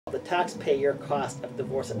the taxpayer cost of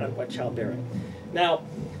divorce and unwed childbearing. Now,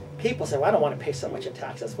 people say, well, I don't want to pay so much in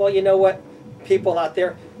taxes. Well, you know what, people out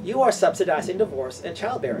there, you are subsidizing divorce and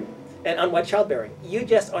childbearing and unwed childbearing. You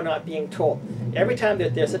just are not being told. Every time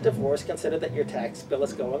that there's a divorce, consider that your tax bill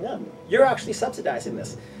is going up. You're actually subsidizing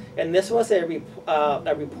this. And this was a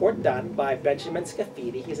report done by Benjamin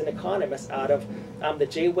Scafidi. He's an economist out of the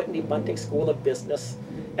J. Whitney Bunting School of Business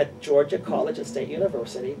at Georgia College and State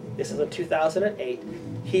University. This is in 2008.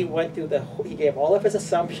 He went through he gave all of his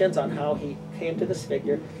assumptions on how he came to this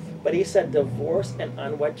figure, but he said divorce and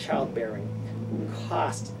unwed childbearing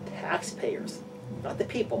cost taxpayers, not the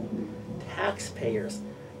people, taxpayers,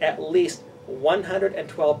 at least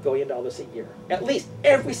 $112 billion a year. At least,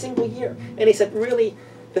 every single year. And he said, really,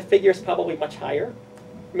 the figure is probably much higher,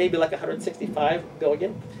 maybe like $165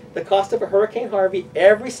 billion. The cost of a Hurricane Harvey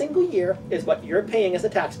every single year is what you're paying as a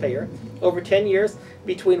taxpayer. Over 10 years,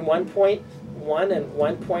 between 1.1 and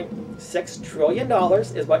 1.6 trillion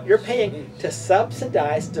dollars is what you're paying to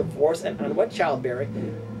subsidize divorce and unwed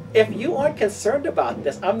childbearing. If you aren't concerned about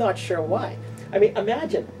this, I'm not sure why. I mean,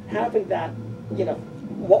 imagine having that, you know,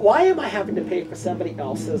 why am I having to pay for somebody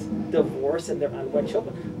else's divorce and their unwed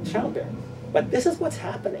childbearing? But this is what's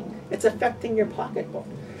happening. It's affecting your pocketbook.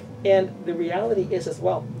 And the reality is as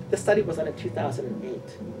well, this study was done in 2008.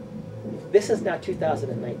 This is now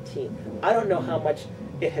 2019. I don't know how much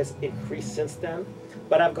it has increased since then,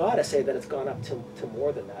 but I've got to say that it's gone up to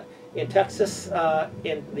more than that. In Texas,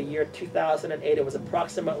 in the year 2008, it was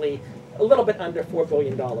approximately a little bit under $4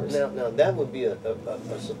 billion. Now that would be a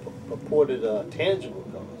purported tangible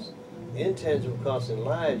cost. Intangible costs in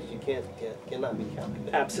lives cannot be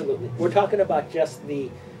calculated. Absolutely. We're talking about just the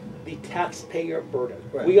taxpayer burden.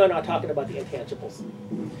 Right. We are not talking about the intangibles.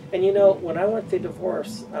 And you know, when I went through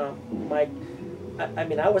divorce, Mike, I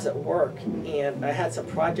mean, I was at work and I had some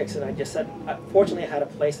projects, and I just said, fortunately I had a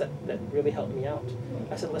place that really helped me out.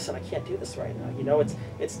 I said, listen, I can't do this right now. You know,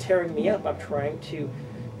 it's tearing me up. I'm trying to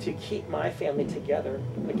keep my family together.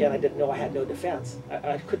 Again, I didn't know I had no defense.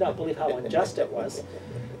 I could not believe how unjust it was.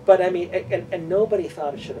 But I mean, and nobody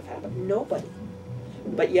thought it should have happened. Nobody.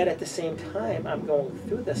 But yet at the same time, I'm going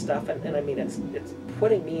through this stuff, and I mean, it's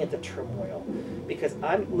putting me into turmoil, because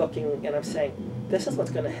I'm looking and I'm saying, this is what's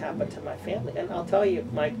going to happen to my family. And I'll tell you,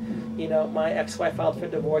 Mike, you know, my ex-wife filed for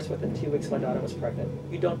divorce. Within 2 weeks, my daughter was pregnant.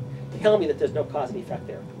 You don't tell me that there's no cause and effect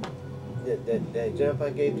there. That example I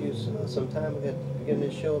gave you some time ago at the beginning of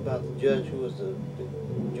the show about the judge who was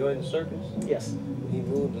enjoying the circus? Yes. He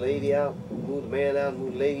moved the lady out, moved the man out,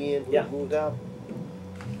 moved the lady in, yeah. moved out.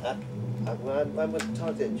 I went to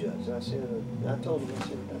talk to that judge, and I told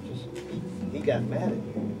him, he got mad at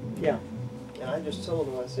me. Yeah. And I just told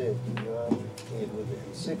him, I said, you know,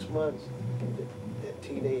 within 6 months, that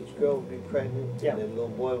teenage girl will be pregnant, yeah. and that little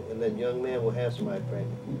boy, and that young man will have somebody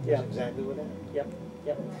pregnant. Yeah. That's exactly what happened. Yep.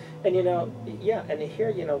 Yep. And you know, yeah, and here,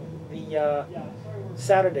 you know, the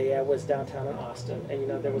Saturday I was downtown in Austin, and you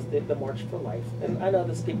know, there was the March for Life. And I know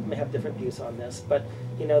that people may have different views on this, but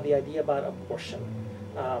you know, the idea about abortion,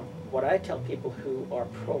 what I tell people who are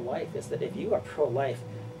pro-life is that if you are pro-life,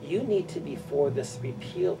 you need to be for this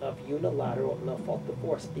repeal of unilateral no-fault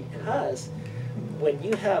divorce, because when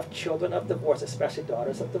you have children of divorce, especially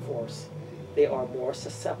daughters of divorce, they are more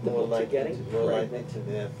susceptible to getting pregnant,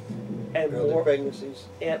 and more pregnancies,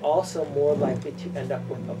 and also more likely to end up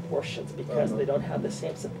with abortions, because they don't have the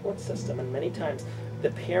same support system. And many times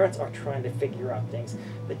the parents are trying to figure out things.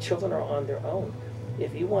 The children are on their own.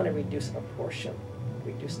 If you want to reduce abortion,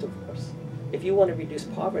 reduce divorce. If you want to reduce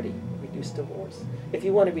poverty, reduce divorce. If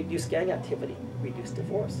you want to reduce gang activity, reduce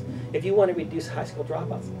divorce. If you want to reduce high school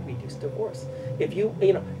dropouts, reduce divorce. If you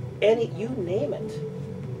know, you name it.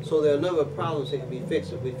 So there are a number of problems that can be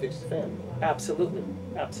fixed if we fix the family. Absolutely,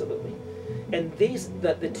 absolutely. And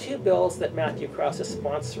the two bills that Matthew Krause is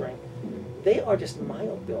sponsoring, they are just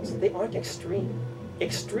mild bills. They aren't extreme.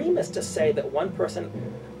 Extreme is to say that one person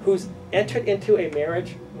who's entered into a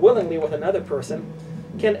marriage willingly with another person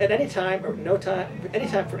can at any time or no time,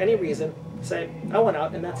 anytime for any reason, say, I want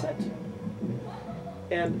out, and that's it.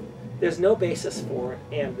 And there's no basis for it,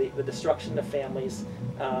 and the destruction of families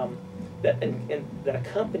that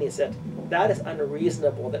accompanies it, that is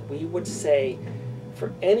unreasonable, that we would say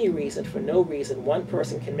for any reason, for no reason, one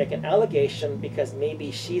person can make an allegation because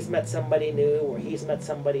maybe she's met somebody new or he's met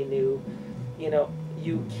somebody new. You know,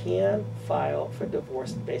 you can file for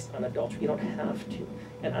divorce based on adultery. You don't have to.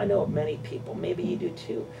 And I know of many people, maybe you do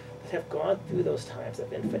too, that have gone through those times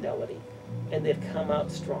of infidelity, and they've come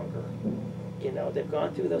out stronger. You know, they've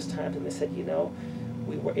gone through those times and they said, you know,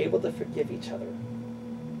 we were able to forgive each other.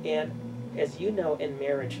 And as you know, in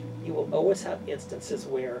marriage, you will always have instances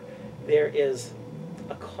where there is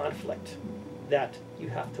a conflict that you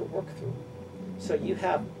have to work through. So you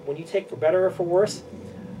have, when you take for better or for worse,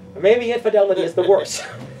 or maybe infidelity is the worst.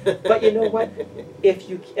 But you know what? If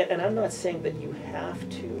you, and I'm not saying that you have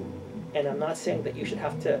to, and I'm not saying that you should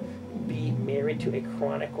have to be married to a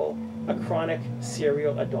chronic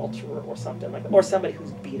serial adulterer or something like that, or somebody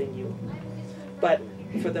who's beating you. But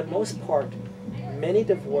for the most part, many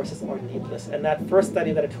divorces are needless. And that first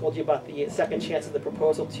study that I told you about, the second chance of the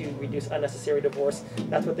proposal to reduce unnecessary divorce,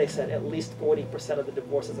 that's what they said. At least 40% of the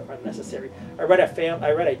divorces are unnecessary. I read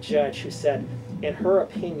a judge who said, in her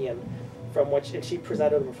opinion, and she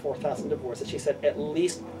presided over 4,000 divorces, she said at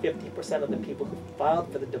least 50% of the people who filed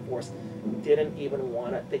for the divorce didn't even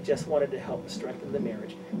want it. They just wanted to help strengthen the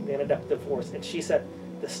marriage. They ended up divorced. And she said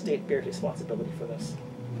the state bears responsibility for this.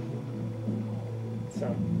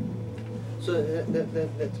 So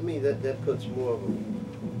that to me that puts more of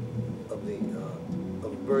a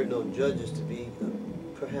burden on judges to be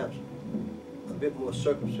perhaps a bit more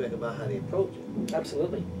circumspect about how they approach it.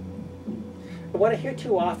 Absolutely. But what I hear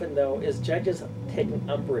too often, though, is judges taking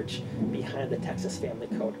umbrage behind the Texas Family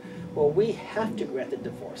Code. Well, we have to grant a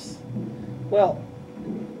divorce. Well,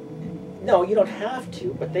 no, you don't have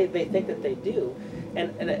to, but they think that they do.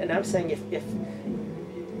 And I'm saying if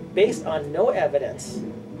based on no evidence,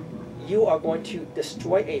 you are going to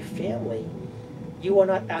destroy a family, you are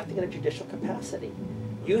not acting in a judicial capacity.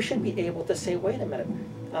 You should be able to say, wait a minute,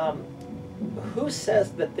 who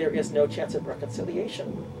says that there is no chance of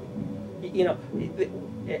reconciliation? You know,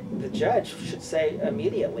 the judge should say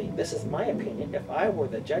immediately, this is my opinion. If I were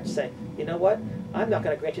the judge, say, you know what, I'm not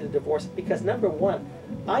going to grant you the divorce because, number one,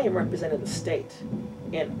 I am representing the state.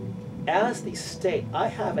 And as the state, I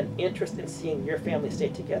have an interest in seeing your family stay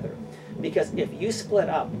together. Because if you split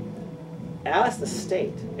up, as the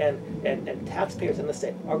state and taxpayers in the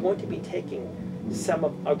state are going to be taking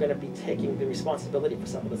the responsibility for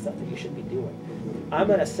some of the stuff that you should be doing. I'm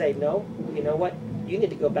going to say, no, you know what? You need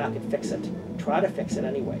to go back and fix it. Try to fix it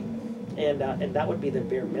anyway. And that would be the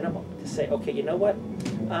bare minimum, to say, okay, you know what?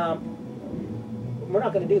 We're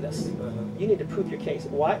not going to do this. You need to prove your case.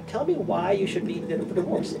 Why? Tell me why you should be the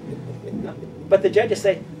divorce. But the judges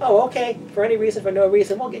say, oh, okay, for any reason, for no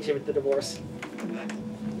reason, we'll get you the divorce.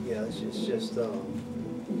 Yeah, it's just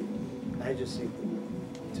I just see,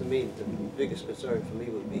 to me, the biggest concern for me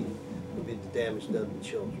would be the damage done to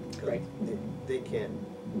children. Right.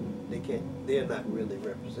 They're not really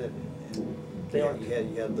represented. They aren't.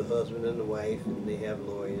 You have the husband and the wife, and they have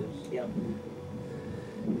lawyers. Yeah.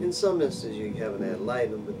 In some instances, you have an ad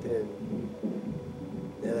litem, but then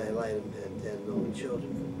that ad litem had no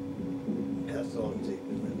children as long as they've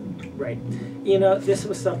been living. Right. You know, this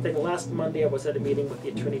was something, last Monday I was at a meeting with the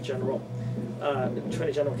Attorney General,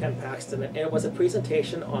 Ken Paxton, and it was a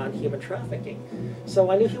presentation on human trafficking.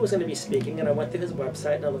 So I knew he was going to be speaking, and I went to his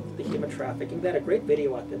website and I looked at the human trafficking. They had a great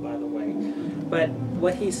video out there, by the way. But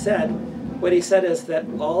what he said is that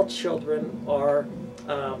all children are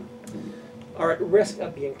at risk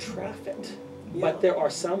of being trafficked. Yeah. But there are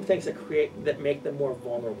some things that make them more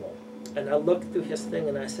vulnerable. And I looked through his thing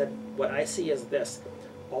and I said, what I see is this.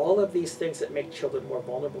 All of these things that make children more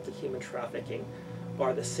vulnerable to human trafficking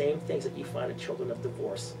are the same things that you find in children of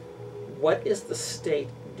divorce. What is the state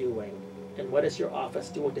doing? And what is your office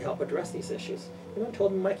doing to help address these issues? You know, I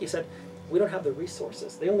told him, Mike, he said, we don't have the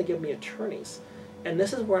resources. They only give me attorneys. And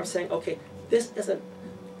this is where I'm saying, okay, this isn't,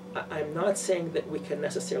 I'm not saying that we can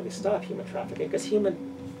necessarily stop human trafficking, because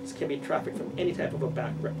humans can be trafficked from any type of a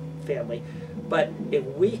background family. But if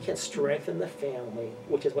we can strengthen the family,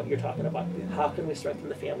 which is what you're talking about, how can we strengthen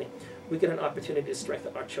the family? We get an opportunity to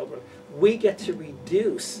strengthen our children. We get to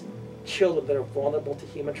reduce children that are vulnerable to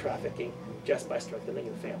human trafficking just by strengthening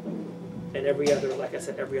the family. And every other, like I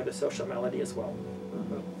said, every other social malady as well.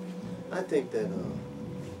 I think that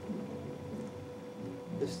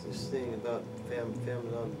this thing about family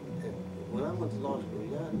law, and when I went to law school,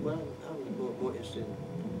 I was more interested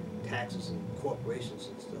in taxes and corporations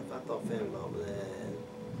and stuff. I thought family law was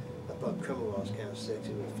I thought criminal law was kind of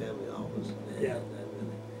sexy, but family law was yeah.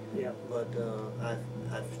 Yeah. But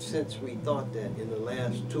I've since rethought that in the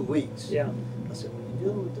last 2 weeks. Yeah. I said, when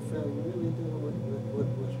you're dealing with the family, you're really dealing with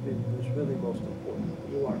what's really most important.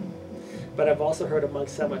 You are. But I've also heard among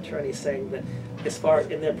some attorneys saying that as far as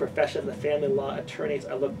in their profession, the family law attorneys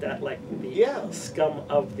are looked at like the scum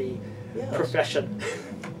of the profession.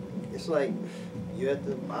 It's like you're at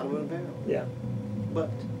the bottom of the barrel. Yeah. But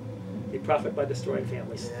you profit by destroying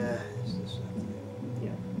families. Yeah, it's just something.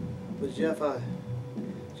 Yeah. But Jeff,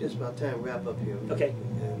 just about time to wrap up here. Okay.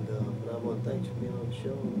 And but I want to thank you for being on the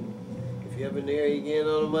show. If you're ever in the area again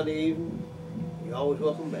on a Monday evening, You're always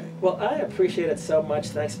welcome back. Well, I appreciate it so much.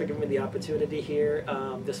 Thanks for giving me the opportunity here.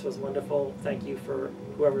 This was wonderful. Thank you for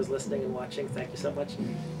whoever's listening and watching. Thank you so much.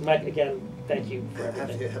 Mike, again, thank you for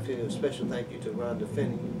everything. I have to give a special thank you to Rhonda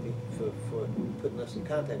Finney for putting us in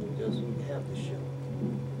contact with us so we can have this show.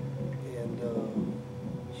 And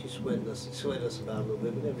she sweated us about a little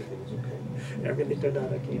bit, but everything is okay. Everything turned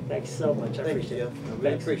out okay. Thanks so much. I Thank appreciate you, it. Jeff. I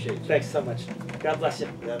really appreciate you. Thanks so much. God bless you.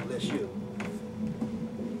 God bless you.